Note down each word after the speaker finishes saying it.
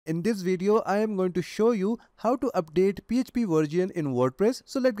In this video, I am going to show you how to update PHP version in WordPress.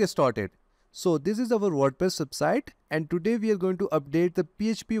 So let's get started. So this is our WordPress website and today we are going to update the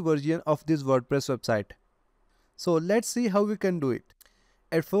PHP version of this WordPress website. So let's see how we can do it.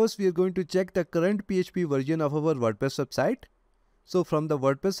 At first, we are going to check the current PHP version of our WordPress website. So from the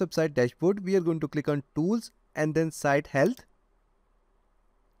WordPress website dashboard, we are going to click on Tools and then Site Health.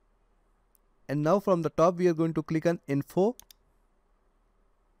 And now from the top, we are going to click on Info.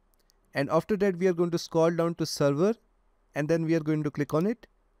 And after that, we are going to scroll down to Server and then we are going to click on it.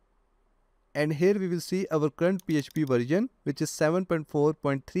 And here we will see our current PHP version, which is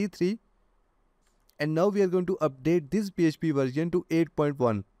 7.4.33. And now we are going to update this PHP version to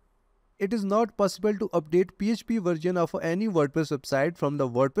 8.1. It is not possible to update PHP version of any WordPress website from the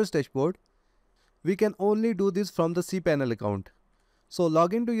WordPress dashboard. We can only do this from the cPanel account. So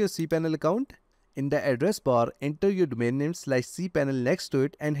log into your cPanel account. In the address bar, enter your domain name /cpanel next to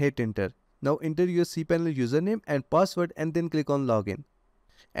it and hit enter. Now enter your cPanel username and password and then click on login.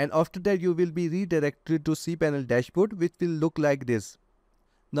 And after that you will be redirected to cPanel dashboard, which will look like this.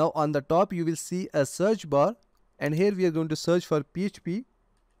 Now on the top you will see a search bar and here we are going to search for PHP.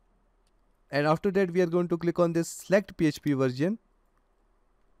 And after that we are going to click on this select PHP version.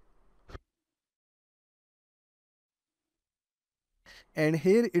 And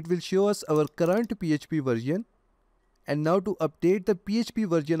here it will show us our current PHP version. And now to update the PHP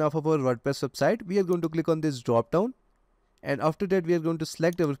version of our WordPress website, we are going to click on this drop down. And after that we are going to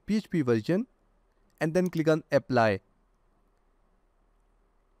select our PHP version and then click on apply.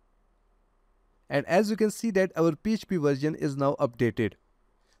 And as you can see that our PHP version is now updated.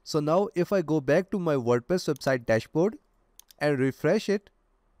 So now if I go back to my WordPress website dashboard and refresh it,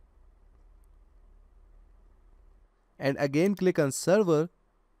 and again click on server,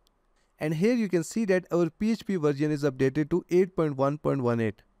 and here you can see that our PHP version is updated to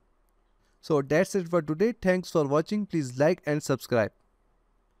 8.1.18. So that's it for today. Thanks for watching. Please like and subscribe.